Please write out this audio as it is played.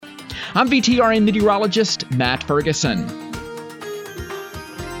I'm VTRN meteorologist Matt Ferguson.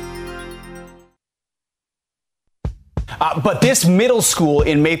 But this middle school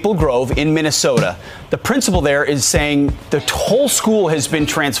in Maple Grove in Minnesota, the principal there is saying the whole school has been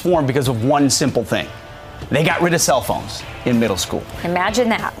transformed because of one simple thing. They got rid of cell phones in middle school. Imagine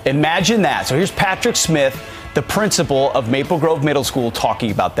that. Imagine that. So here's Patrick Smith, the principal of Maple Grove Middle School,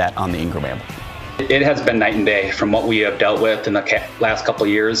 talking about that on the Ingram Ramble. It has been night and day from what we have dealt with in the last couple of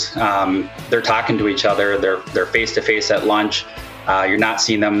years. They're talking to each other. They're face-to-face at lunch. You're not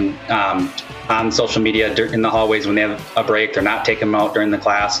seeing them on social media in the hallways when they have a break. They're not taking them out during the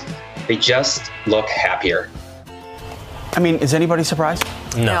class. They just look happier. I mean, is anybody surprised?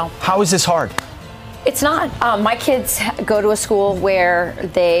 No. How is this hard? It's not. My kids go to a school where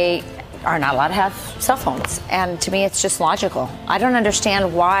they are not allowed to have cell phones. And to me, it's just logical. I don't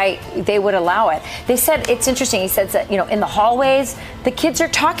understand why they would allow it. They said, it's interesting, he said that, in the hallways, the kids are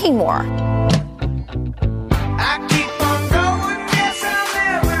talking more.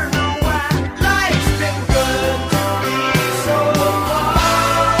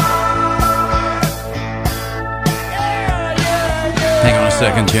 Hang on a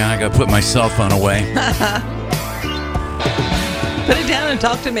second, Jen. I got to put my cell phone away. Put it down and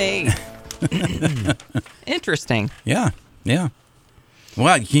talk to me. Interesting. Yeah.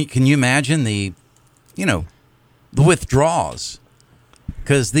 Well, can you imagine the withdrawals?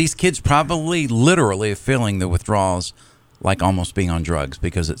 Because these kids probably literally are feeling the withdrawals like almost being on drugs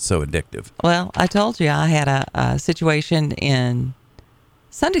because it's so addictive. Well, I told you I had a situation in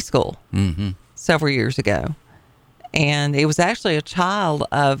Sunday school several years ago. And it was actually a child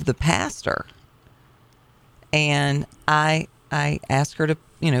of the pastor. And I asked her to,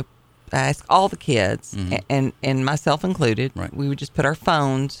 ask all the kids, and myself included. Right. We would just put our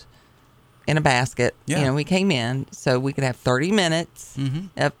phones in a basket. Yeah. We came in so we could have 30 minutes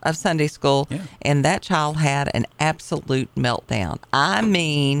of Sunday school. Yeah. And that child had an absolute meltdown. I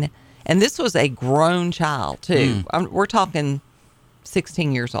mean, and this was a grown child, too. We're talking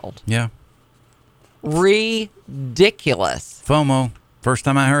 16 years old. Yeah. Ridiculous. FOMO. First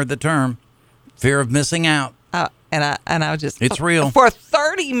time I heard the term. Fear of missing out. And I was just, it's real. For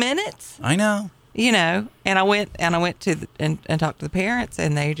 30 minutes. I know. And I went to and talked to the parents,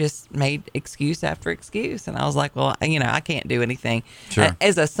 and they just made excuse after excuse. And I was like, well, I can't do anything. Sure.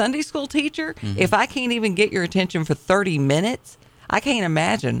 As a Sunday school teacher, if I can't even get your attention for 30 minutes, I can't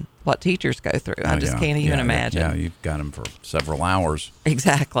imagine what teachers go through. I just can't even imagine. Yeah, you've got them for several hours.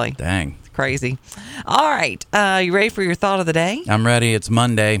 Exactly. Dang. It's crazy. All right. You ready for your thought of the day? I'm ready. It's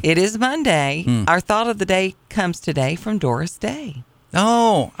Monday. It is Monday. Our thought of the day comes today from Doris Day.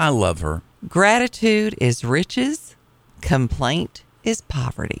 Oh, I love her. Gratitude is riches. Complaint is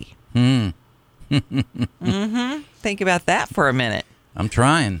poverty. Think about that for a minute. I'm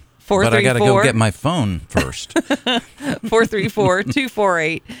trying. But I got to go get my phone first.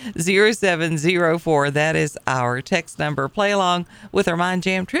 434-248-0704. That is our text number. Play along with our Mind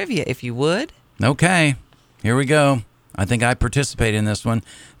Jam trivia, if you would. Okay. Here we go. I think I participate in this one.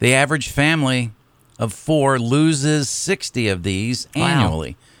 The average family of 4 loses 60 of these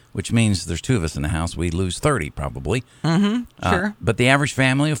annually, which means there's 2 of us in the house. We lose 30 probably. Sure. But the average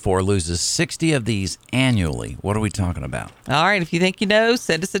family of 4 loses 60 of these annually. What are we talking about? All right. If you think you know,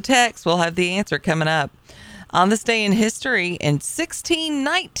 send us a text. We'll have the answer coming up. On this day in history, in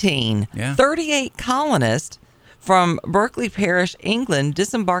 1619, 38 colonists from Berkeley Parish, England,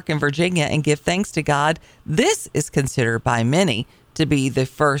 disembark in Virginia and give thanks to God. This is considered by many to be the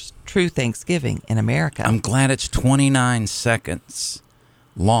first true Thanksgiving in America. I'm glad it's 29 seconds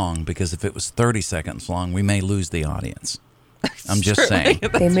long, because if it was 30 seconds long, we may lose the audience. I'm just saying.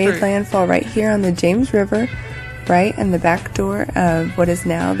 They made landfall right here on the James River, right in the back door of what is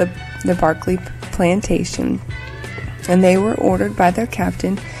now the Barclay Plantation. And they were ordered by their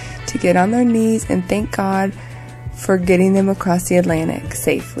captain to get on their knees and thank God for getting them across the Atlantic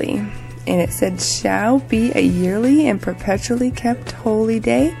safely. And it said, shall be a yearly and perpetually kept holy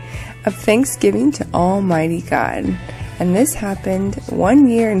day of thanksgiving to Almighty God. And this happened 1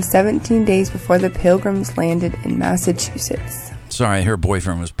 year and 17 days before the Pilgrims landed in Massachusetts. Sorry, her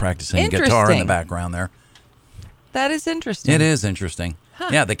boyfriend was practicing guitar in the background there. That is interesting. It is interesting.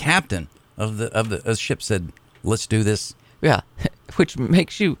 Huh. Yeah, the captain of the ship said, let's do this. Yeah, which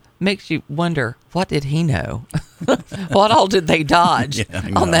makes you wonder, what did he know? What all did they dodge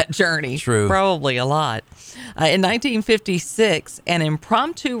on that journey? True. Probably a lot. In 1956, an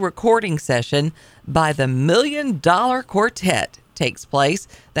impromptu recording session by the $1 Million Quartet takes place.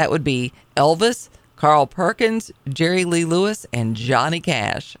 That would be Elvis, Carl Perkins, Jerry Lee Lewis, and Johnny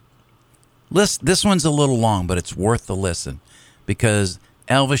Cash. This one's a little long, but it's worth the listen, because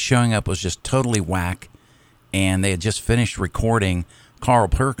Elvis showing up was just totally whack, and they had just finished recording Carl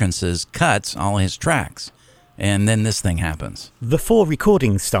Perkins's cuts, all his tracks. And then this thing happens. The four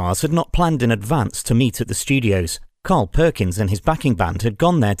recording stars had not planned in advance to meet at the studios. Carl Perkins and his backing band had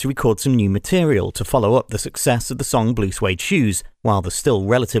gone there to record some new material to follow up the success of the song Blue Suede Shoes, while the still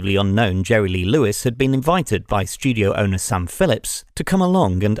relatively unknown Jerry Lee Lewis had been invited by studio owner Sam Phillips to come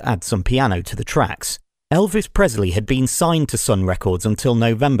along and add some piano to the tracks. Elvis Presley had been signed to Sun Records until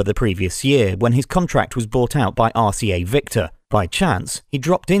November the previous year, when his contract was bought out by RCA Victor. By chance, he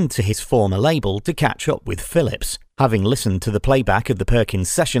dropped into his former label to catch up with Phillips. Having listened to the playback of the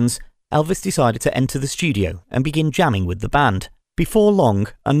Perkins sessions, Elvis decided to enter the studio and begin jamming with the band. Before long,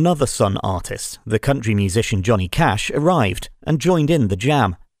 another Sun artist, the country musician Johnny Cash, arrived and joined in the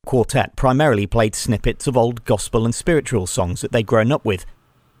jam. Quartet primarily played snippets of old gospel and spiritual songs that they'd grown up with.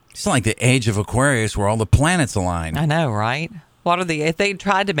 It's like the age of Aquarius where all the planets align. I know, right? If they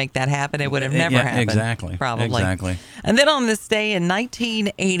tried to make that happen, it would have never happened. Exactly. Probably. Exactly. And then on this day in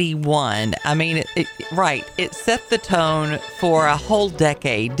 1981, I mean, it set the tone for a whole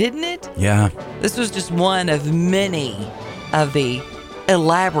decade, didn't it? Yeah. This was just one of many of the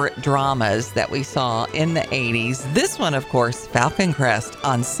elaborate dramas that we saw in the 80s. This one, of course, Falcon Crest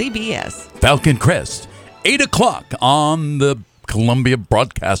on CBS. Falcon Crest, 8 o'clock on the Columbia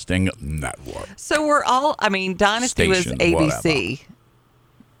Broadcasting Network. So Dynasty was ABC.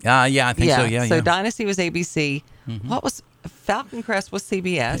 Yeah, I think so. Yeah, So Dynasty was ABC. Mm-hmm. What was Falcon Crest was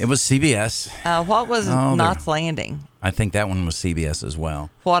CBS? It was CBS. What was Knots Landing? I think that one was CBS as well.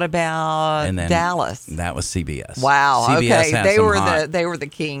 What about Dallas? That was CBS. Wow. CBS okay, they were the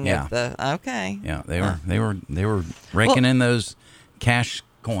king of the. Okay. Yeah, they were raking in those cash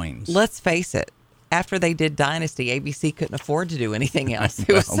coins. Let's face it. After they did Dynasty, ABC couldn't afford to do anything else.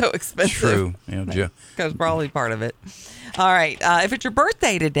 It was so expensive. True. That's probably part of it. All right. If it's your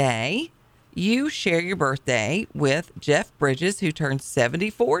birthday today, you share your birthday with Jeff Bridges, who turned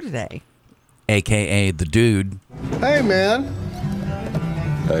 74 today. A.K.A. the Dude. Hey, man.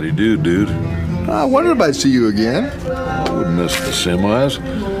 Howdy do, dude. I wondered if I'd see you again. I wouldn't miss the semis.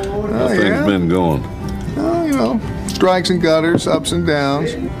 How things been going? Oh, strikes and gutters, ups and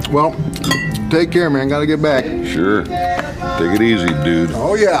downs. Well, take care, man. Gotta get back. Sure. Take it easy, dude.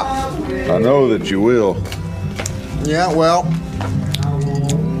 Oh, yeah. I know that you will. Yeah, well,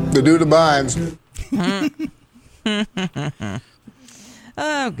 the dude abides.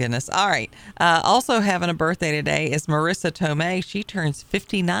 Oh, goodness. All right. Also having a birthday today is Marissa Tomei. She turns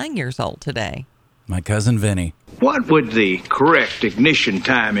 59 years old today. My cousin Vinny. What would the correct ignition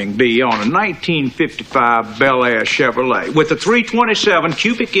timing be on a 1955 Bel Air Chevrolet with a 327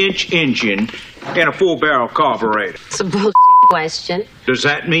 cubic inch engine and a 4-barrel carburetor? It's a bullshit question. Does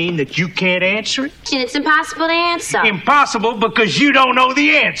that mean that you can't answer it? It's impossible to answer. Impossible because you don't know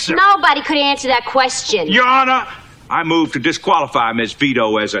the answer. Nobody could answer that question. Your Honor, I move to disqualify Ms.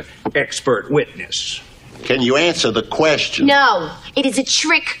 Vito as an expert witness. Can you answer the question? No, it is a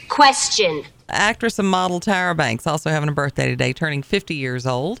trick question. Actress and model Tyra Banks also having a birthday today, turning 50 years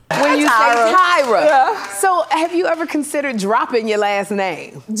old. When you say Tyra, yeah. So have you ever considered dropping your last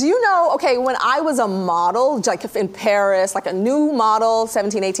name? Do you know, okay, when I was a model, like in Paris, like a new model,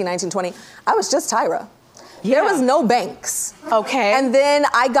 17, 18, 19, 20, I was just Tyra. Yeah. There was no Banks. Okay. And then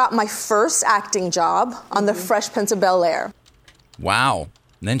I got my first acting job on The Fresh Prince of Bel-Air. Wow.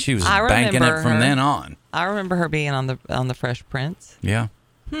 And then she was banking it from then on. I remember her being on the Fresh Prince. Yeah.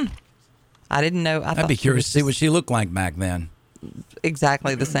 I didn't know. I'd be curious to see what she looked like back then.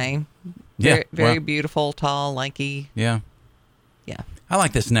 Exactly the same. Yeah. Very beautiful, tall, lanky. Yeah. Yeah. I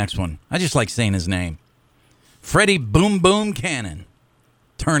like this next one. I just like saying his name. Freddie Boom Boom Cannon,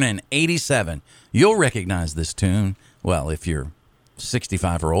 turning 87. You'll recognize this tune, well, if you're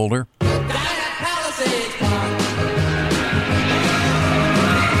 65 or older.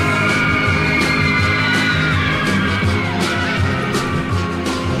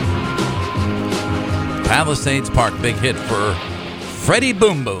 Palisades Park, big hit for Freddie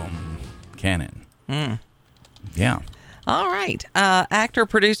Boom Boom Cannon. Yeah. All right. Actor,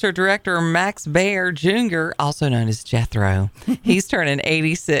 producer, director Max Baer Jr., also known as Jethro. He's turning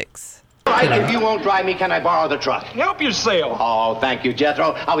 86. Right, if you won't drive me, can I borrow the truck? Help yourself. Oh, thank you,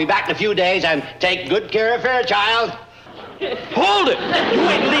 Jethro. I'll be back in a few days, and take good care of Fairchild. Hold it! You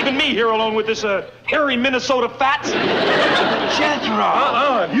ain't leaving me here alone with this hairy Minnesota fats.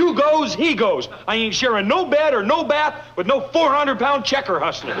 Jethro. You goes, he goes. I ain't sharing no bed or no bath with no 400-pound checker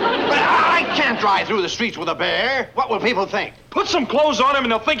hustler. But I can't drive through the streets with a bear. What will people think? Put some clothes on him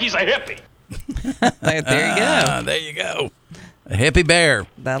and they'll think he's a hippie. There you go. There you go. A hippie bear.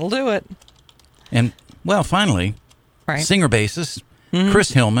 That'll do it. And, well, finally, right. Singer bassist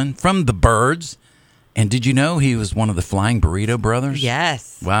Chris Hillman from The Byrds. And did you know he was one of the Flying Burrito Brothers?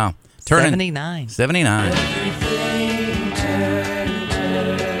 Yes. Wow. 79. 79.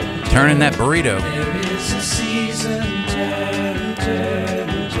 Turning that burrito.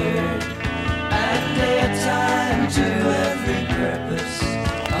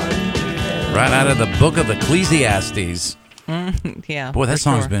 Right out of the book of Ecclesiastes. Yeah. Boy, that for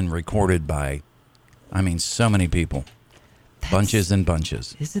song's sure. been recorded by, so many people. Bunches and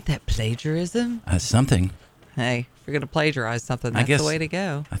bunches. Isn't that plagiarism? Something. Hey, if you're going to plagiarize something, I that's guess the way to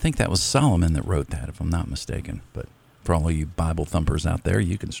go. I think that was Solomon that wrote that, if I'm not mistaken. But for all of you Bible thumpers out there,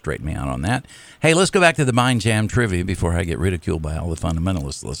 you can straighten me out on that. Hey, let's go back to the Mind Jam trivia before I get ridiculed by all the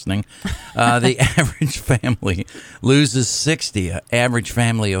fundamentalists listening. The average family loses 60, an average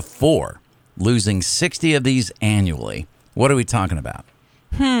family of 4, losing 60 of these annually. What are we talking about?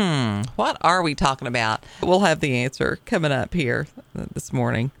 What are we talking about? We'll have the answer coming up here this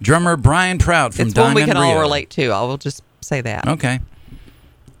morning. Drummer Brian Prout from It's Diamond one we can Rio. all relate to. I will just say that. Okay.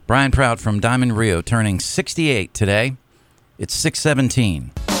 Brian Prout from Diamond Rio turning 68 today. It's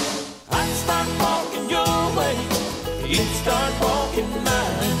 6:17. I start walking your way, you start walking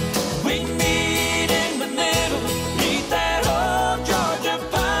mine. We meet in the middle, meet that old Georgia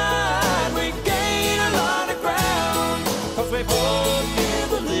pine. We gain a lot of ground, 'cause we both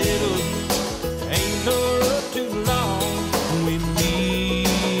give a little. Ain't no road too long, we meet.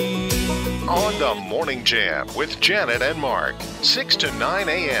 On the Morning Jam with Janet and Mark, 6 to 9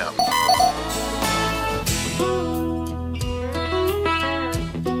 a.m.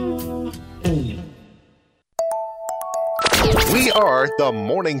 We are the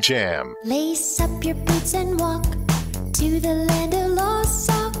Morning Jam. Lace up your boots and walk to the land of lost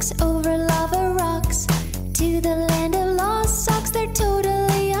socks, over lava rocks, to the land of lost socks. They're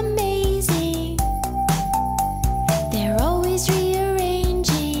totally amazing. They're always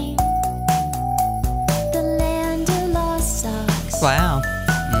rearranging the land of lost socks. Wow.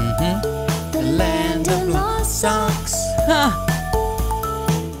 The land of lost socks. Huh.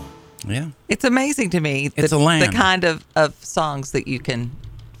 Yeah. It's amazing to me It's a land. the kind of songs that you can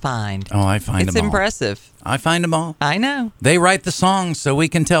find. Oh, I find It's them all. impressive. I find them all. I know. They write the songs so we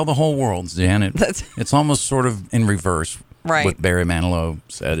can tell the whole world, Janet. It's almost sort of in reverse. Right. What Barry Manilow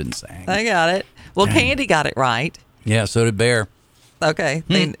said and sang. I got it. Well, Candy got it right. Yeah, so did Bear. Okay.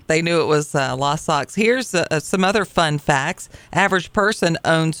 They knew it was lost socks. Here's some other fun facts. Average person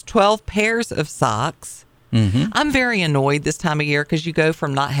owns 12 pairs of socks. Mm-hmm. I'm very annoyed this time of year because you go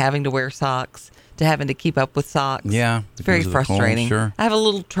from not having to wear socks to having to keep up with socks. Yeah. It's very because of the cold, frustrating. sure. I have a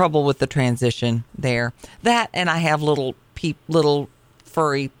little trouble with the transition there. That and I have little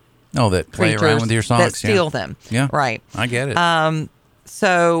furry Oh, that play creatures around with your socks. that steal yeah. them. Yeah. Right. I get it.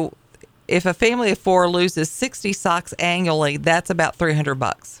 So if a family of 4 loses 60 socks annually, that's about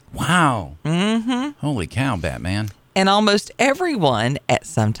 $300. Wow. Mm-hmm. Holy cow, Batman. And almost everyone at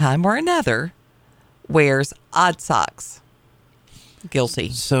some time or another wears odd socks.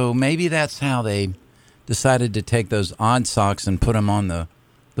 Guilty. So maybe that's how they decided to take those odd socks and put them on the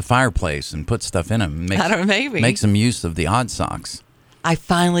fireplace and put stuff in them. I don't know, maybe. Make some use of the odd socks. I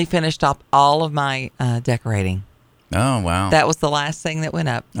finally finished up all of my decorating. Oh, wow. That was the last thing that went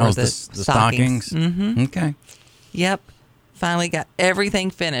up. were the stockings? Mm-hmm. Okay. Yep. Finally got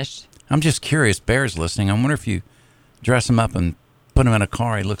everything finished. I'm just curious. Bear's listening. I wonder if you dress him up and put him in a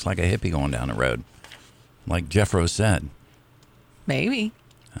car, he looks like a hippie going down the road, like Jeffro said. Maybe.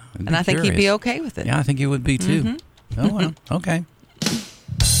 And I think he'd be okay with it. Yeah, I think he would be too. Mm-hmm. Oh, well, okay.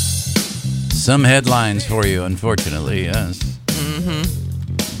 Some headlines for you, unfortunately, yes. Mm-hmm.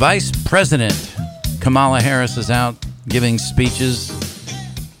 Vice President Kamala Harris is out giving speeches,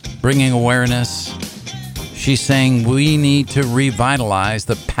 bringing awareness. She's saying we need to revitalize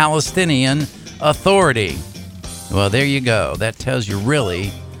the Palestinian Authority. Well, there you go. That tells you really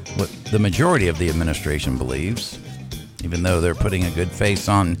what the majority of the administration believes, even though they're putting a good face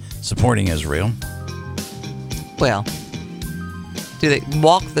on supporting Israel. Well, do they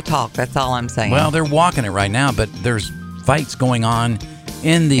walk the talk? That's all I'm saying. Well, they're walking it right now, but there's fights going on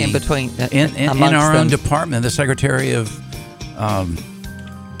in between in our own department. The Secretary of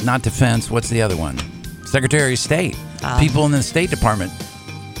not Defense. What's the other one? Secretary of State. People in the State Department.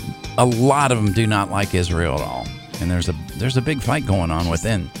 A lot of them do not like Israel at all, and there's a big fight going on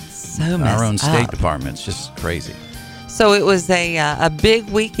within our own State Department. It's just crazy. So it was a big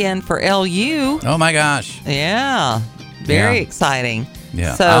weekend for LU. Oh my gosh! Yeah, very exciting.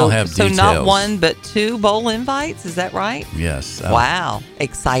 Yeah, so, I'll have so details. not 1 but 2 bowl invites. Is that right? Yes. Wow,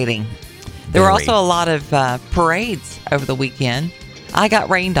 exciting. There were also a lot of parades over the weekend. I got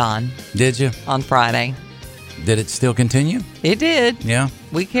rained on. Did you? On Friday. Did it still continue? It did. Yeah.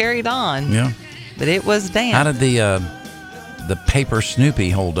 We carried on. Yeah. But it was damp. How did the paper Snoopy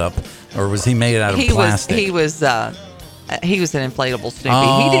hold up, or was he made out of plastic? He was an inflatable Snoopy.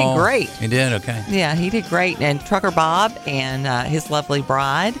 Oh, He did great. He did? Okay. Yeah, he did great. And Trucker Bob and his lovely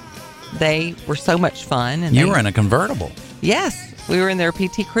bride, they were so much fun. And you were in a convertible. Yes. We were in their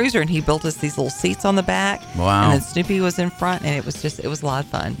PT Cruiser, and he built us these little seats on the back. Wow. And then Snoopy was in front, and it was a lot of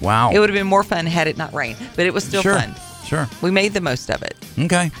fun. Wow. It would have been more fun had it not rained, but it was still fun. Sure. We made the most of it.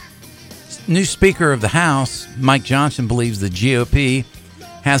 Okay. New Speaker of the House, Mike Johnson, believes the GOP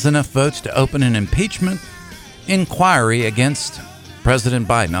has enough votes to open an impeachment inquiry against President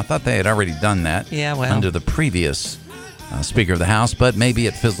Biden. I thought they had already done that under the previous Speaker of the House, but maybe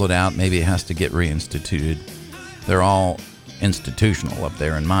it fizzled out. Maybe it has to get reinstituted. They're all institutional up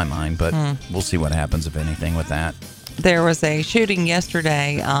there in my mind, but we'll see what happens, if anything, with that. There was a shooting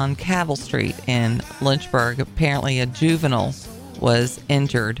yesterday on Cavill Street in Lynchburg. Apparently a juvenile was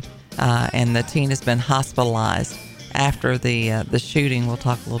injured, and the teen has been hospitalized after the shooting. We'll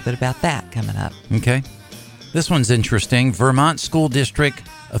talk a little bit about that coming up. Okay. This one's interesting. Vermont School District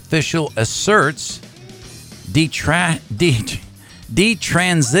official asserts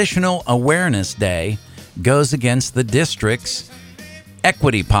Detransitional Awareness Day goes against the district's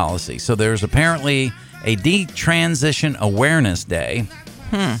equity policy. So there's apparently a Detransition Awareness Day,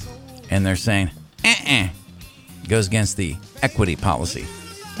 and they're saying, goes against the equity policy.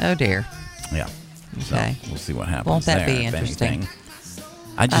 Oh, dear. Yeah. Okay. So we'll see what happens. Won't that there, be interesting?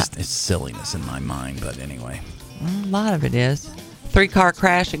 It's silliness in my mind, but anyway. A lot of it is. 3-car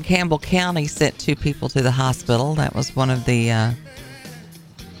crash in Campbell County sent 2 people to the hospital. That was one of the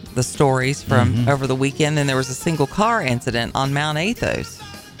stories from over the weekend. Then there was a single car incident on Mount Athos.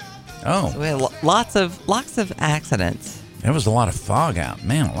 Oh. So we had lots of accidents. There was a lot of fog out.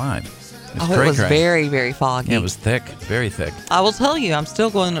 Man alive. It was very, very foggy. Yeah, it was thick. Very thick. I will tell you, I'm still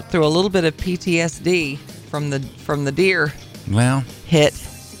going through a little bit of PTSD from the deer hit.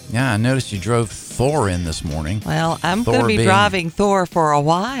 Yeah, I noticed you drove Thor in this morning. Well, I'm going to be driving Thor for a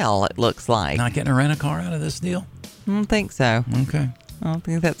while, it looks like. Not getting a rent-a-car out of this deal? I don't think so. Okay. I don't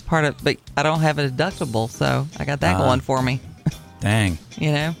think that's part of it, but I don't have a deductible, so I got that going for me. Dang.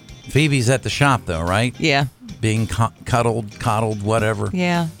 You know? Phoebe's at the shop, though, right? Yeah. Being coddled, whatever.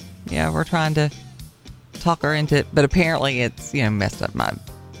 Yeah. Yeah, we're trying to talk her into it, but apparently it's, messed up my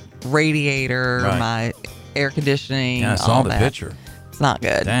radiator, my air conditioning. Yeah, I saw all the that. picture. It's not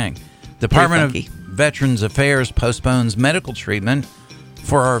good. Dang. Department of Veterans Affairs postpones medical treatment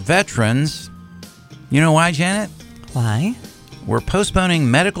for our veterans. You know why, Janet? Why? We're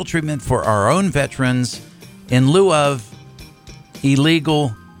postponing medical treatment for our own veterans in lieu of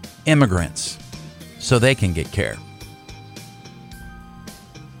illegal immigrants so they can get care.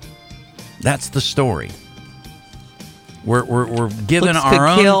 That's the story. We're giving our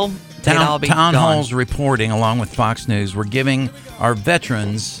own town halls reporting along with Fox News. We're giving our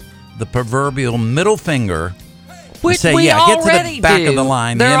veterans the proverbial middle finger. Which say, we get already to the back do. of the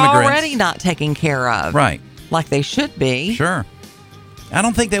line. They're the immigrants. already not taken care of. Right. Like they should be. Sure. I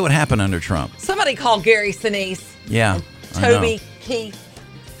don't think that would happen under Trump. Somebody call Gary Sinise. Yeah. Toby Keith.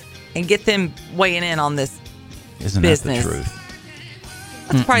 And get them weighing in on this business. That the truth?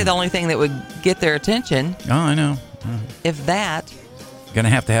 That's probably the only thing that would get their attention. Oh, I know. If that. Going to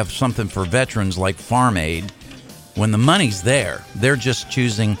have something for veterans like Farm Aid. When the money's there, they're just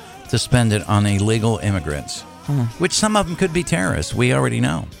choosing to spend it on illegal immigrants, which some of them could be terrorists. We already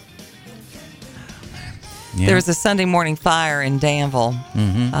know. Yeah. There was a Sunday morning fire in Danville.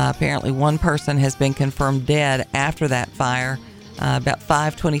 Apparently one person has been confirmed dead after that fire. About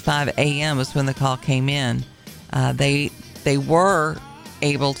 5:25 a.m. was when the call came in. They were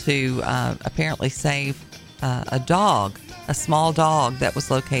able to apparently save a dog, a small dog that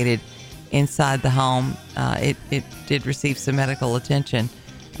was located inside the home. It did receive some medical attention.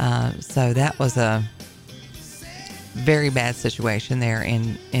 So that was a very bad situation there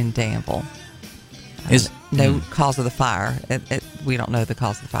in Danville. No cause of the fire. We don't know the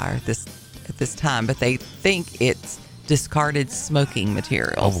cause of the fire at this time, but they think it's discarded smoking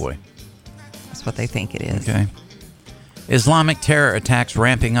materials. Oh boy, that's what they think it is. Okay. Islamic terror attacks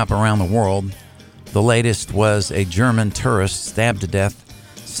ramping up around the world. The latest was a German tourist stabbed to death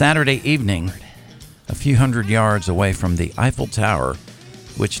Saturday evening, a few hundred yards away from the Eiffel Tower,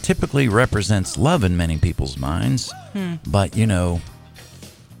 which typically represents love in many people's minds. But,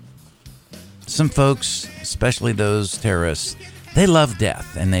 some folks, especially those terrorists, they love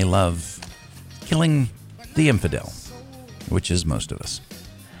death and they love killing the infidel, which is most of us.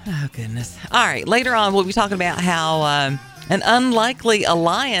 Oh, goodness. All right. Later on, we'll be talking about how An unlikely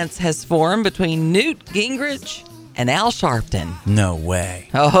alliance has formed between Newt Gingrich and Al Sharpton. No way.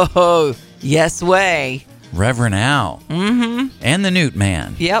 Oh, yes way. Reverend Al. Mm-hmm. And the Newt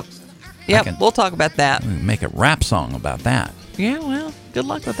Man. Yep. We'll talk about that. Make a rap song about that. Yeah, well, good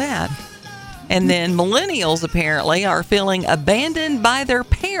luck with that. And then millennials apparently are feeling abandoned by their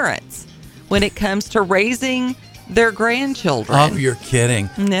parents when it comes to raising their grandchildren. Oh, you're kidding.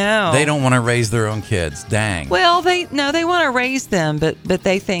 No. They don't want to raise their own kids. Dang. Well, they want to raise them, but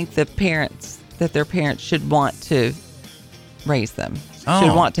they think their parents should want to raise them.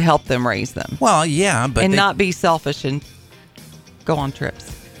 Should want to help them raise them. Well, yeah, but and not be selfish and go on trips.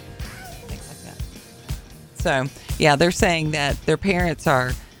 Things like that. So, yeah, they're saying that their parents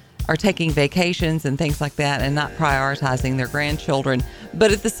are taking vacations and things like that and not prioritizing their grandchildren.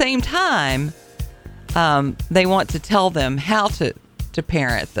 But at the same time, they want to tell them how to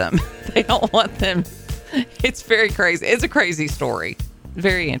parent them. They don't want them. It's very crazy. It's a crazy story.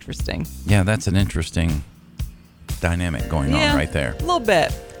 Very interesting. Yeah, that's an interesting dynamic going on right there. A little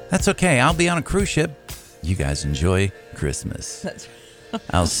bit. That's okay. I'll be on a cruise ship. You guys enjoy Christmas.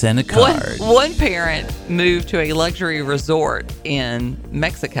 I'll send a card. One parent moved to a luxury resort in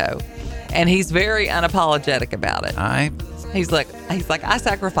Mexico, and he's very unapologetic about it. He's like, I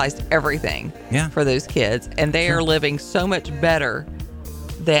sacrificed everything for those kids, and they are living so much better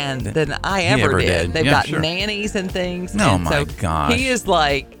than I ever did. They've got nannies and things. Oh, my gosh. He is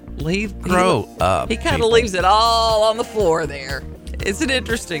like, grow up. He kind of leaves it all on the floor there. It's an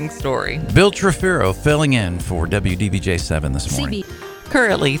interesting story. Bill Trefiro filling in for WDBJ7 this morning.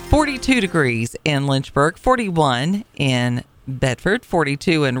 Currently 42 degrees in Lynchburg, 41 in Bedford,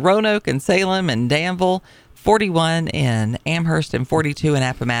 42 in Roanoke and Salem and Danville, 41 in Amherst, and 42 in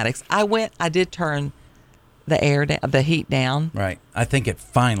Appomattox. I did turn the heat down. Right. I think it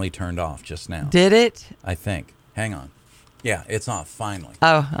finally turned off just now. Did it? I think. Hang on. Yeah, it's off finally.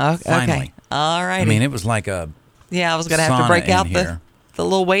 Oh, okay. Finally. All right. I mean, it was like a I was going to have to break out the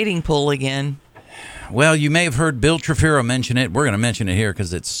little wading pool again. Well, you may have heard Bill Trefiro mention it. We're going to mention it here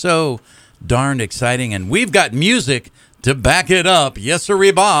because it's so darned exciting, and we've got music to back it up. Yes,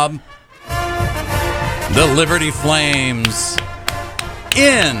 sirree, Bob. The Liberty Flames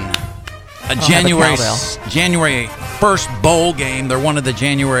in a January 1st bowl game. They're one of the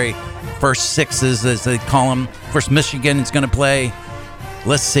January 1st sixes, as they call them. Of course, Michigan is going to play,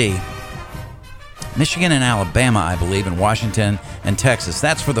 let's see, Michigan and Alabama, I believe, and Washington and Texas.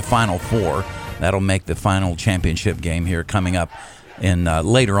 That's for the Final Four. That'll make the final championship game here coming up in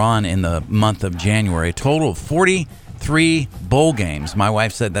later on in the month of January. A total of 43 bowl games. My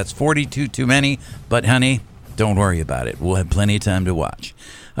wife said that's 42 too many, but honey, don't worry about it. We'll have plenty of time to watch.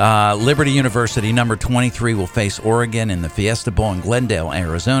 Liberty University, number 23, will face Oregon in the Fiesta Bowl in Glendale,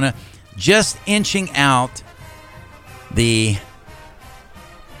 Arizona. Just inching out the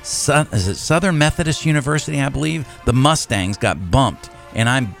Southern Methodist University, I believe. The Mustangs got bumped.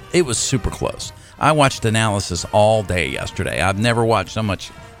 And it was super close. I watched analysis all day yesterday. I've never watched so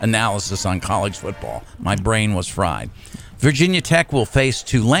much analysis on college football. My brain was fried. Virginia Tech will face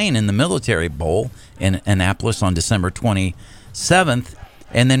Tulane in the Military Bowl in Annapolis on December 27th.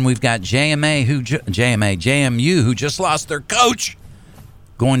 And then we've got JMU, who just lost their coach.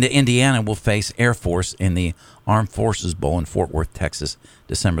 Going to Indiana, will face Air Force in the Armed Forces Bowl in Fort Worth, Texas,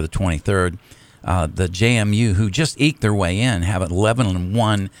 December the 23rd. The JMU, who just eked their way in, have an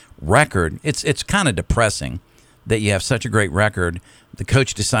 11-1 record. It's kind of depressing that you have such a great record. The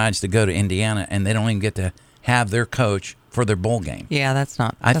coach decides to go to Indiana, and they don't even get to have their coach for their bowl game. Yeah, that's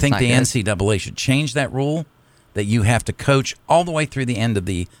not. I think the good. NCAA should change that rule that you have to coach all the way through the end of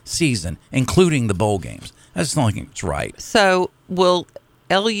the season, including the bowl games. I just don't think it's right. So, will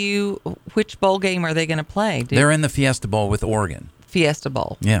LU? Which bowl game are they going to play? They're in the Fiesta Bowl with Oregon. Fiesta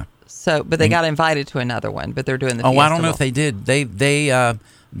Bowl. Yeah. So, but they got invited to another one, but they're doing the Fiesta I don't know Bowl. if they did.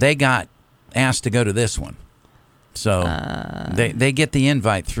 They got asked to go to this one. So they get the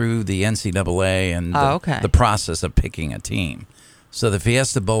invite through the NCAA and the process of picking a team. So the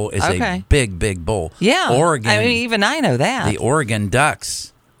Fiesta Bowl is a big, big bowl. Yeah. Oregon. I mean, even I know that. The Oregon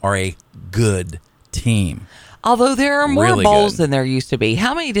Ducks are a good team. Although there are more Really bowls good. than there used to be.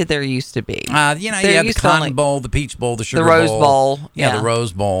 How many did there used to be? You have the Cotton Bowl, the Peach Bowl, the Sugar Bowl. The Rose Bowl. Bowl. Yeah, the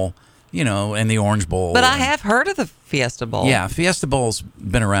Rose Bowl, and the Orange Bowl. But I have heard of the Fiesta Bowl. Yeah, Fiesta Bowl's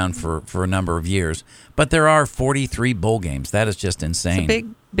been around for a number of years. But there are 43 bowl games. That is just insane. It's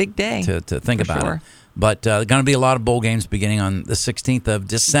a big day. To think about it. But going to be a lot of bowl games beginning on the 16th of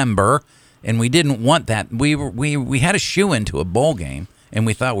December. And we didn't want that. We had a shoe into a bowl game, and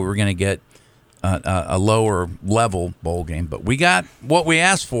we thought we were going to get a lower level bowl game, but we got what we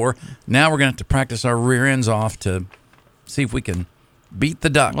asked for. Now we're going to have to practice our rear ends off to See if we can beat the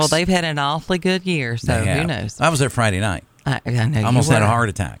Ducks. Well, they've had an awfully good year, so They who have. knows? I was there Friday night. I know I almost you had a were. heart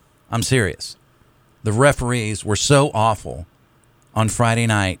attack. I'm serious. The referees were so awful on Friday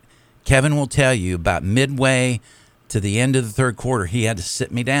night. Kevin will tell you about midway to the end of the third quarter, he had to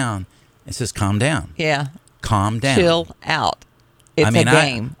sit me down and says, calm down. Yeah. Calm down. Chill out. It's a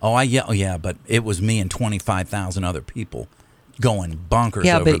game. Yeah, but it was me and 25,000 other people going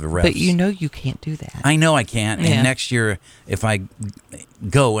bonkers over the refs. But you know you can't do that. I know I can't. Yeah. And next year, if I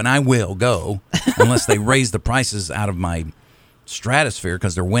go, and I will go, unless they raise the prices out of my stratosphere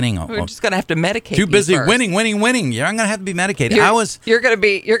because they're winning. We're just gonna have to medicate. Too busy you first. winning. Yeah, I'm gonna have to be medicated. You're gonna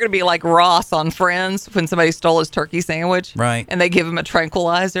be like Ross on Friends when somebody stole his turkey sandwich, right? And they give him a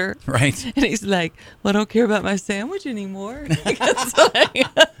tranquilizer, right? And he's like, "Well, I don't care about my sandwich anymore.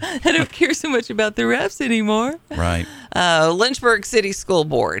 I don't care so much about the refs anymore." Right. Lynchburg City School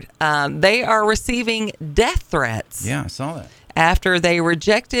Board. They are receiving death threats. Yeah, I saw that. After they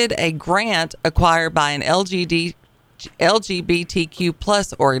rejected a grant acquired by an LGBTQ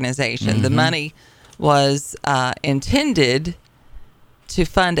plus organization. The money was intended to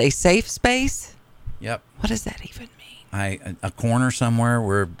fund a safe space. Yep. What does that even mean? A corner somewhere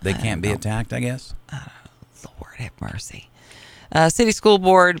where they can't be attacked, I guess. Lord have mercy. City School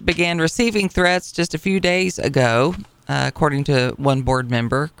Board began receiving threats just a few days ago, according to one board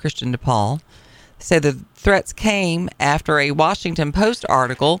member, Christian DePaul. Said the threats came after a Washington Post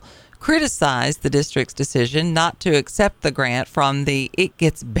article criticized the district's decision not to accept the grant from the It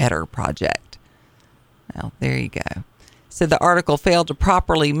Gets Better project. Well, there you go. So the article failed to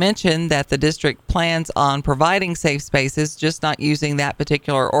properly mention that the district plans on providing safe spaces, just not using that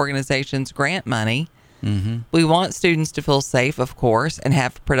particular organization's grant money. Mm-hmm. We want students to feel safe, of course, and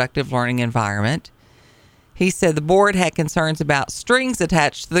have a productive learning environment. He said the board had concerns about strings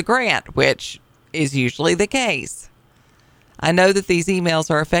attached to the grant, which is usually the case. I know that these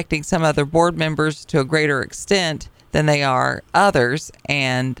emails are affecting some other board members to a greater extent than they are others,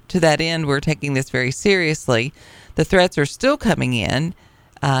 and to that end, we're taking this very seriously. The threats are still coming in.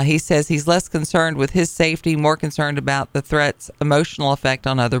 He says he's less concerned with his safety, more concerned about the threat's emotional effect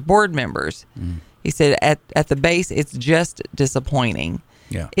on other board members. He said at the base, it's just disappointing.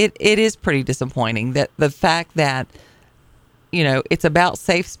 Yeah. It is pretty disappointing that the fact that, you know, it's about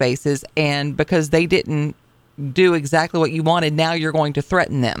safe spaces, and because they didn't do exactly what you wanted, now you're going to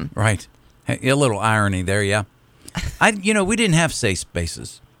threaten them. Right. Hey, a little irony there, yeah. We didn't have safe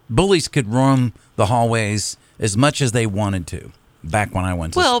spaces. Bullies could roam the hallways as much as they wanted to back when I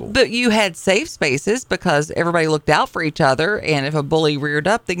went to school. Well, but you had safe spaces because everybody looked out for each other, and if a bully reared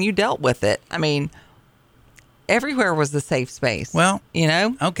up, then you dealt with it. I mean, everywhere was the safe space. Well, you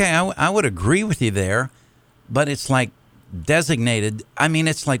know? Okay, I would agree with you there, but it's like designated. I mean,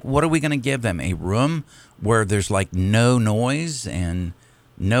 it's like, what are we going to give them? A room where there's like no noise and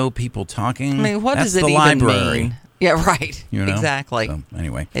no people talking? I mean, what That's does it the even library. mean? Yeah, right. You know? Exactly. So,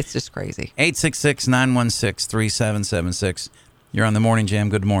 anyway. It's just crazy. 866-916-3776. You're on the Morning Jam.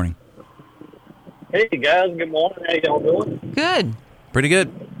 Good morning. Hey, guys. Good morning. How y'all doing? Good. Pretty good.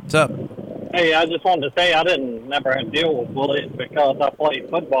 What's up? Hey, I just wanted to say I never had to deal with bullies because I played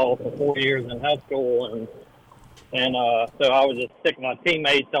football for 4 years in high school, and so I would just stick my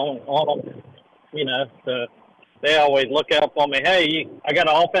teammates on them, you know. So they always look out for me. Hey, I got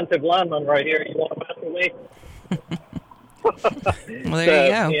an offensive lineman right here. You want to mess with me? Well, there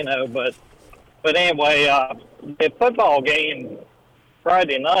you go. You know, but anyway, the football game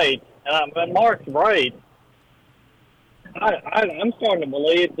Friday night, and Mark's right. I'm starting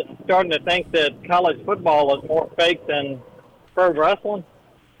to think that college football is more fake than pro wrestling,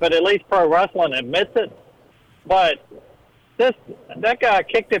 but at least pro wrestling admits it. But that guy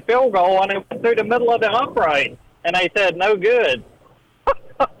kicked a field goal and it went through the middle of the upright, and they said no good.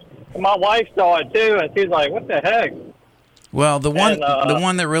 My wife saw it too, and she's like, "What the heck?" Well, the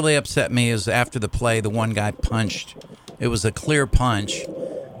one that really upset me is after the play, the one guy punched. It was a clear punch,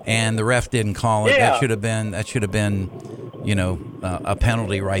 and the ref didn't call it. Yeah. That should have been, a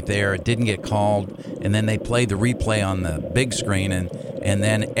penalty right there. It didn't get called, and then they played the replay on the big screen, and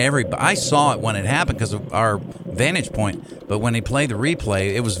then I saw it when it happened because of our vantage point. But when they played the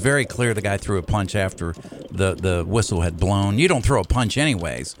replay, it was very clear the guy threw a punch after the whistle had blown. You don't throw a punch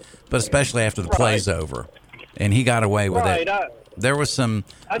anyways, but especially after the play's over. And he got away with it. There was some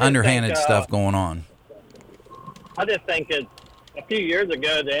underhanded stuff going on. I just think that a few years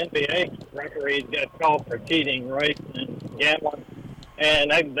ago, the NBA referees got called for cheating, right, and gambling,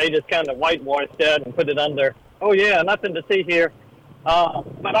 and they just kind of whitewashed that and put it under, oh, yeah, nothing to see here.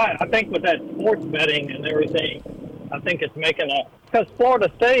 But I think with that sports betting and everything, I think it's making because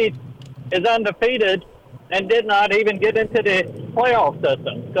Florida State is undefeated and did not even get into the playoff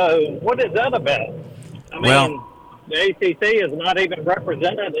system. So what is that about? I mean, the ACC is not even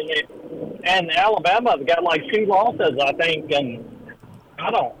represented in it, and Alabama's got like 2 losses, I think, and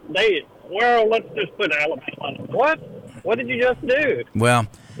let's just put Alabama. What did you just do? Well,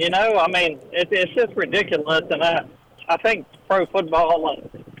 You know, I mean, it's just ridiculous, and I think pro football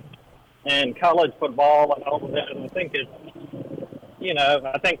and college football and all of that, I think it's,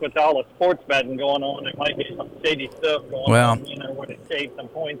 I think with all the sports betting going on, there might be some shady stuff going on, where they shave some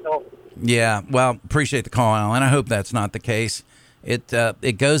points off. Yeah, well, appreciate the call, Alan. I hope that's not the case.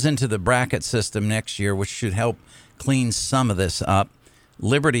 It goes into the bracket system next year, which should help clean some of this up.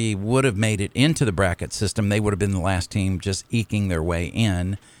 Liberty would have made it into the bracket system. They would have been the last team just eking their way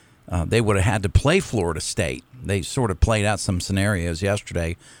in. They would have had to play Florida State. They sort of played out some scenarios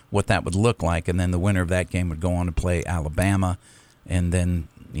yesterday, what that would look like, and then the winner of that game would go on to play Alabama. And then,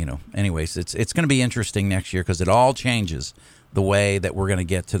 anyways, it's going to be interesting next year because it all changes the way that we're going to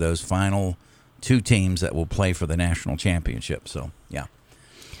get to those final 2 teams that will play for the national championship. So, yeah.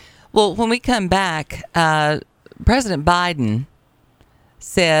 Well, when we come back, President Biden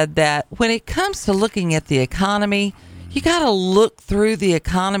said that when it comes to looking at the economy, you got to look through the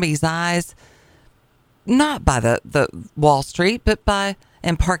economy's eyes, not by the Wall Street,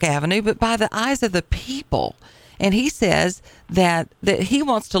 and Park Avenue, but by the eyes of the people. And he says that he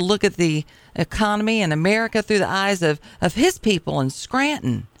wants to look at the economy and America through the eyes of his people in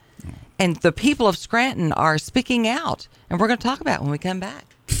Scranton. And the people of Scranton are speaking out. And we're going to talk about it when we come back.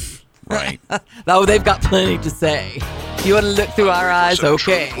 Right. Oh, they've got plenty to say. You want to look through our eyes?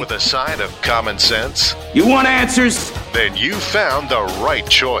 Okay. With a side of common sense? You want answers? Then you found the right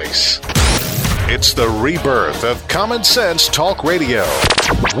choice. It's the rebirth of Common Sense Talk Radio.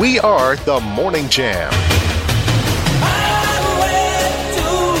 We are the Morning Jam.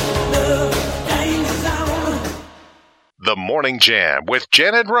 The Morning Jam with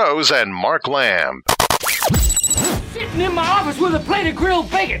Janet Rose and Mark Lamb. Sitting in my office with a plate of grilled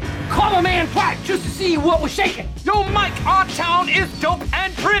bacon. Call my man Platt just to see what was shaking. Yo, Mike, our town is dope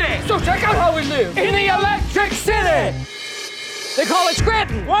and pretty. So check out how we live in the Electric City. They call it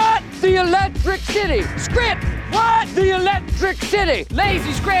Scranton. What? The Electric City. Scranton. What? The Electric City.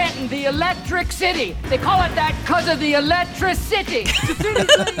 Lazy Scranton, the Electric City. They call it that because of the electricity.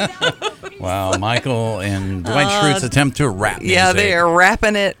 Wow, Michael and Dwight Schrute's attempt to rap music. Yeah, they are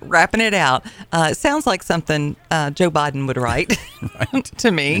rapping it out. It sounds like something Joe Biden would write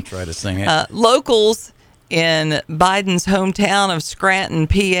to me. And try to sing it. Locals in Biden's hometown of Scranton,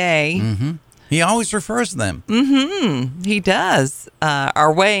 PA. Mm-hmm. He always refers to them. Mm-hmm. He does.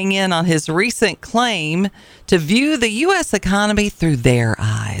 Are weighing in on his recent claim to view the U.S. economy through their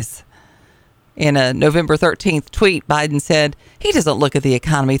eyes. In a November 13th tweet, Biden said, he doesn't look at the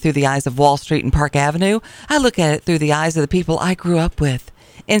economy through the eyes of Wall Street and Park Avenue. I look at it through the eyes of the people I grew up with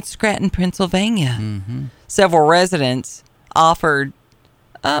in Scranton, Pennsylvania. Mm-hmm. Several residents offered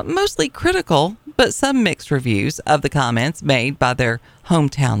mostly critical, but some mixed reviews of the comments made by their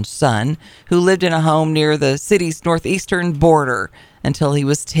hometown son, who lived in a home near the city's northeastern border until he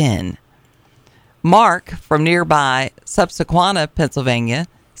was 10. Mark, from nearby Susquehanna, Pennsylvania,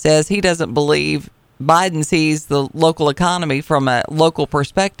 says he doesn't believe Biden sees the local economy from a local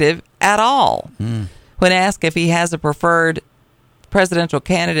perspective at all. When asked if he has a preferred presidential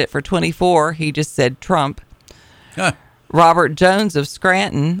candidate for 24, he just said Trump. Robert Jones of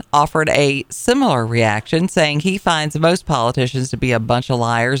Scranton offered a similar reaction, saying he finds most politicians to be a bunch of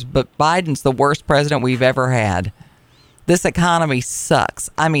liars, but Biden's the worst president we've ever had. This economy sucks.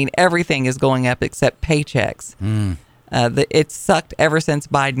 I mean, everything is going up except paychecks. It's sucked ever since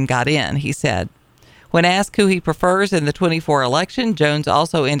Biden got in, he said. When asked who he prefers in the 24 election, Jones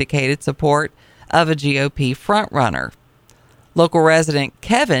also indicated support of a GOP frontrunner. Local resident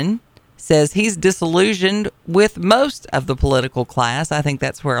Kevin says he's disillusioned with most of the political class. I think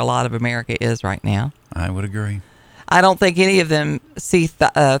that's where a lot of America is right now. I would agree. I don't think any of them see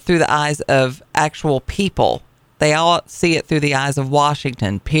through the eyes of actual people. They all see it through the eyes of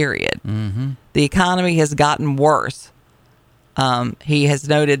Washington, period. Mm-hmm. The economy has gotten worse. He has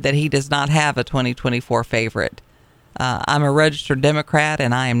noted that he does not have a 2024 favorite. I'm a registered Democrat,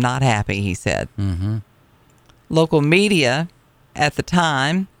 and I am not happy, he said. Mm-hmm. Local media at the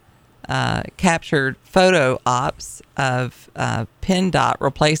time captured photo ops of PennDOT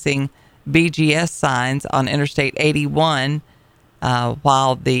replacing BGS signs on Interstate 81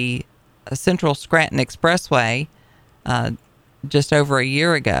 while the Central Scranton Expressway just over a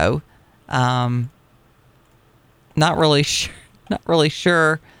year ago. Not really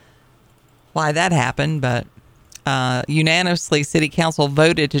sure why that happened, but unanimously, City Council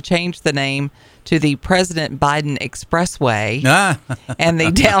voted to change the name to the President Biden Expressway, and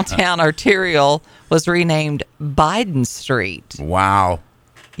the downtown arterial was renamed Biden Street. Wow.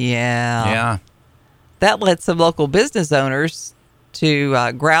 Yeah. That led some local business owners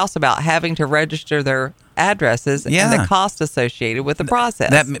to grouse about having to register their addresses and the cost associated with the process.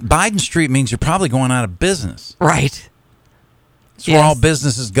 That Biden Street means you're probably going out of business. Right. It's where all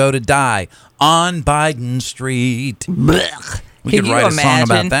businesses go to die, on Biden Street. Blech. We could write a song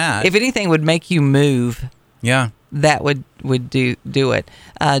about that. If anything would make you move, that would do it.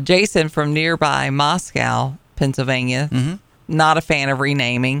 Jason from nearby Moscow, Pennsylvania, not a fan of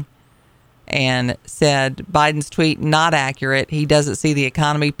renaming, and said Biden's tweet not accurate. He doesn't see the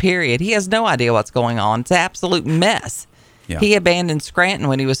economy, period. He has no idea what's going on. It's an absolute mess. Yeah. He abandoned Scranton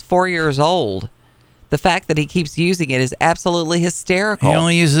when he was 4 years old. The fact that he keeps using it is absolutely hysterical. He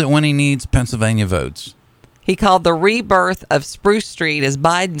only uses it when he needs Pennsylvania votes. He called the rebirth of Spruce Street as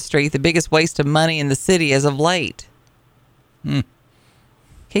Biden Street the biggest waste of money in the city as of late. Can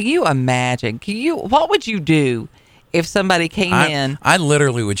you imagine? What would you do if somebody came in? I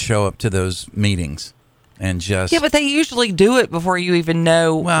literally would show up to those meetings and just... Yeah, but they usually do it before you even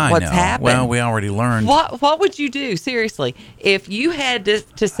know what's happened. Well, we already learned. What would you do, seriously? If you had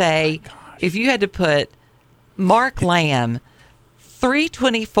to say... If you had to put Mark Lamb,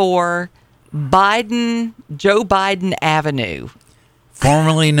 324 Joe Biden Avenue.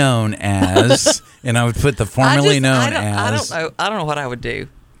 Formerly known as, and I would put the formerly known as. I don't know what I would do.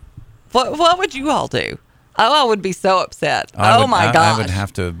 What would you all do? Oh, I would be so upset. My God. I would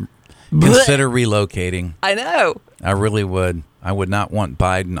have to consider relocating. I know. I really would. I would not want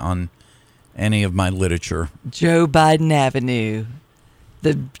Biden on any of my literature. Joe Biden Avenue.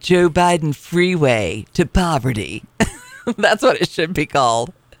 The Joe Biden freeway to poverty. That's what it should be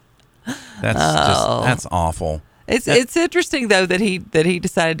called. That's awful. It's interesting though that he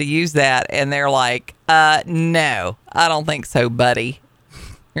decided to use that, and they're like, no, I don't think so, buddy.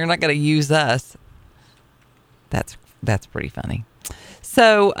 You're not going to use us. That's pretty funny.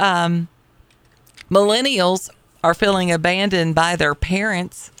 So millennials are feeling abandoned by their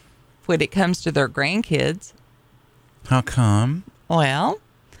parents when it comes to their grandkids. How come? Well,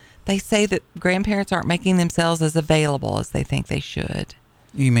 they say that grandparents aren't making themselves as available as they think they should.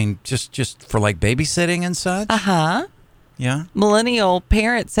 You mean just for like babysitting and such? Uh-huh. Yeah. Millennial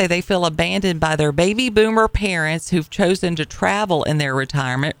parents say they feel abandoned by their baby boomer parents who've chosen to travel in their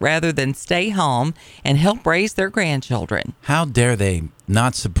retirement rather than stay home and help raise their grandchildren. How dare they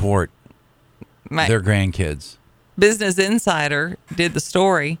not support their grandkids? Business Insider did the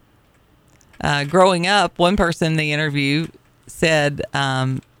story. Growing up, one person in the interview said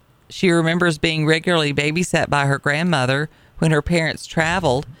she remembers being regularly babysat by her grandmother when her parents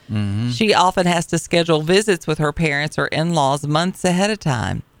traveled. Mm-hmm. She often has to schedule visits with her parents or in-laws months ahead of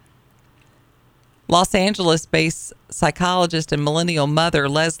time. Los Angeles-based psychologist and millennial mother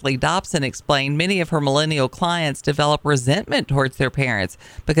Leslie Dobson explained many of her millennial clients develop resentment towards their parents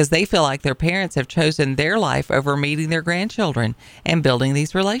because they feel like their parents have chosen their life over meeting their grandchildren and building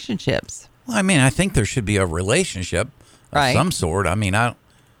these relationships. Well, I mean, I think there should be a relationship of some sort. I mean,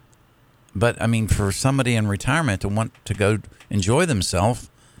 for somebody in retirement to want to go enjoy themselves,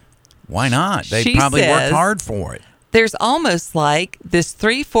 why not? They probably worked hard for it. There's almost like this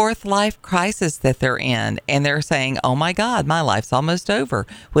 3/4 life crisis that they're in, and they're saying, oh my God, my life's almost over.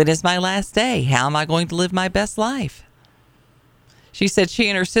 When is my last day? How am I going to live my best life? She said she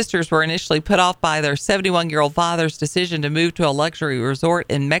and her sisters were initially put off by their 71-year-old father's decision to move to a luxury resort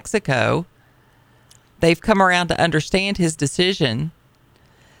in Mexico. They've come around to understand his decision.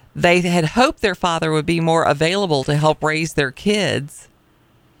 They had hoped their father would be more available to help raise their kids.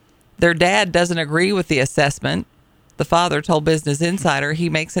 Their dad doesn't agree with the assessment. The father told Business Insider he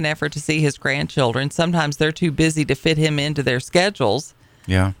makes an effort to see his grandchildren. Sometimes they're too busy to fit him into their schedules.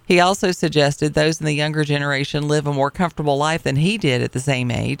 Yeah. He also suggested those in the younger generation live a more comfortable life than he did at the same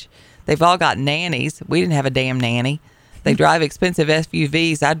age. They've all got nannies. We didn't have a damn nanny. They drive expensive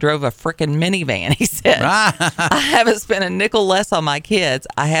SUVs. I drove a frickin' minivan, he said. I haven't spent a nickel less on my kids.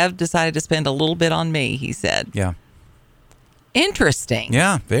 I have decided to spend a little bit on me, he said. Yeah. Interesting.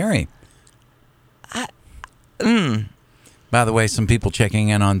 Yeah, very. By the way, some people checking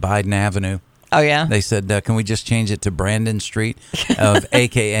in on Biden Avenue. Oh, yeah? They said, can we just change it to Brandon Street,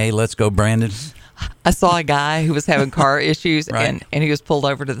 a.k.a. Let's Go Brandon? I saw a guy who was having car issues, and he was pulled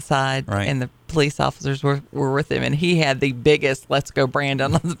over to the side, and the police officers were with him, and he had the biggest "Let's Go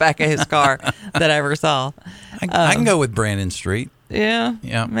Brandon" on the back of his car that I ever saw. I can go with Brandon Street. Yeah,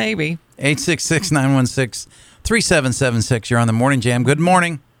 maybe. 866-916-3776. You're on the Morning Jam. Good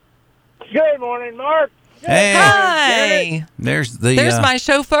morning. Good morning, Mark. Hey. Hi. There's my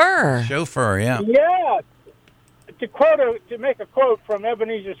chauffeur. Chauffeur, yeah. Yeah. To make a quote from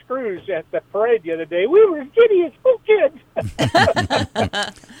Ebenezer Scrooge at the parade the other day, we were as giddy as school kids.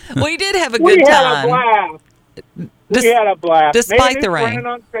 We did have a good time. We had a blast. Despite Made the a rain. friend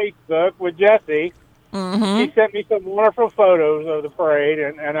on Facebook with Jesse. Mm-hmm. He sent me some wonderful photos of the parade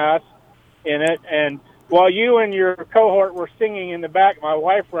and us in it. And while you and your cohort were singing in the back, my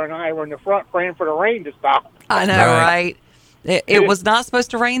wife and I were in the front praying for the rain to stop. I know, right? It was not supposed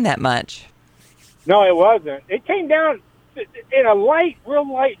to rain that much. No, it wasn't. It came down in a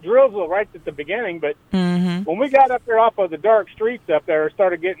real light drizzle right at the beginning, but when we got up there off of the dark streets up there,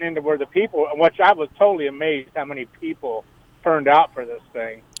 started getting into where the people, which I was totally amazed how many people turned out for this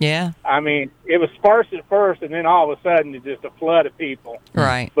thing. Yeah. I mean, it was sparse at first, and then all of a sudden, it's just a flood of people.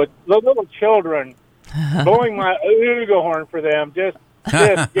 Right. But the little children, blowing my ooga horn for them just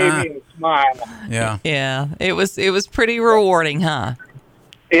gave me a smile. Yeah. Yeah. It was pretty rewarding, huh?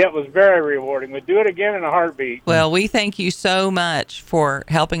 It was very rewarding. We'd do it again in a heartbeat. Well, we thank you so much for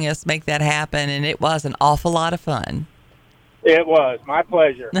helping us make that happen, and it was an awful lot of fun. It was my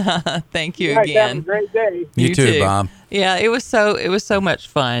pleasure. Thank you guys again. have a great day. You too, Bob. Yeah, it was so much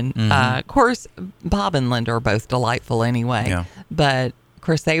fun. Mm-hmm. Of course, Bob and Linda are both delightful anyway. Yeah. But of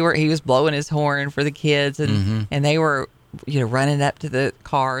course, he was blowing his horn for the kids, and they were running up to the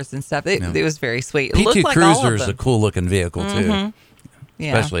cars and stuff. It was very sweet. It P2 looked like all of Cruiser is them. a cool looking vehicle too. Mhm.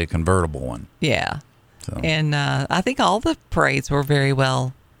 Yeah. Especially a convertible one. Yeah. So. And I think all the parades were very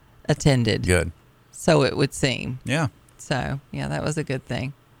well attended. Good. So it would seem. Yeah. So yeah, that was a good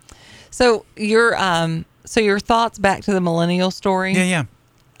thing. So your thoughts back to the millennial story? Yeah.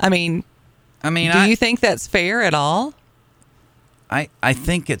 I mean, do you think that's fair at all? I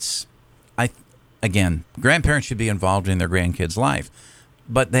think again, grandparents should be involved in their grandkids' life.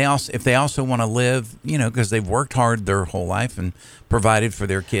 But if they also want to live, because they've worked hard their whole life and provided for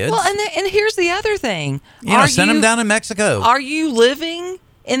their kids. Well, and here's the other thing. Send them down to Mexico. Are you living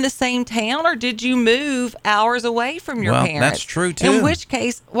in the same town, or did you move hours away from your parents? That's true too. In which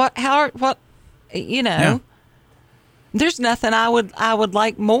case, there's nothing I would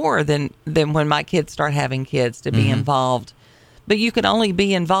like more than when my kids start having kids to be involved. But you can only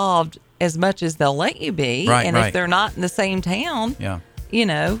be involved as much as they'll let you be. Right, and if they're not in the same town,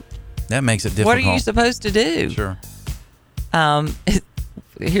 that makes it difficult. What are you supposed to do? Sure.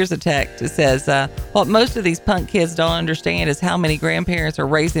 Here's a text. It says, what most of these punk kids don't understand is how many grandparents are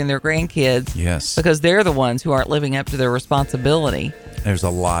raising their grandkids. Yes. Because they're the ones who aren't living up to their responsibility. There's a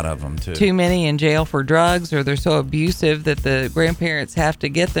lot of them, too. Too many in jail for drugs, or they're so abusive that the grandparents have to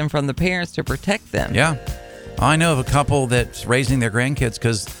get them from the parents to protect them. Yeah. I know of a couple that's raising their grandkids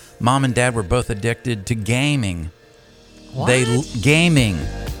because mom and dad were both addicted to gaming. What? Gaming.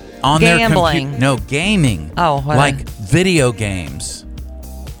 On Gambling. their gaming. Oh, what? Like video games.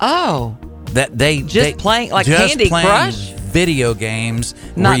 Oh. That they playing like just Candy playing Crush? Video games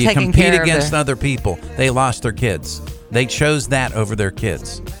Not where you taking compete care of against their- other people. They lost their kids. They chose that over their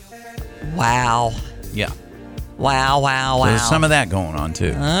kids. Wow. Yeah. Wow. So there's some of that going on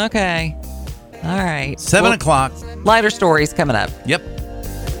too. Okay. All right. 7 o'clock. Lighter stories coming up. Yep.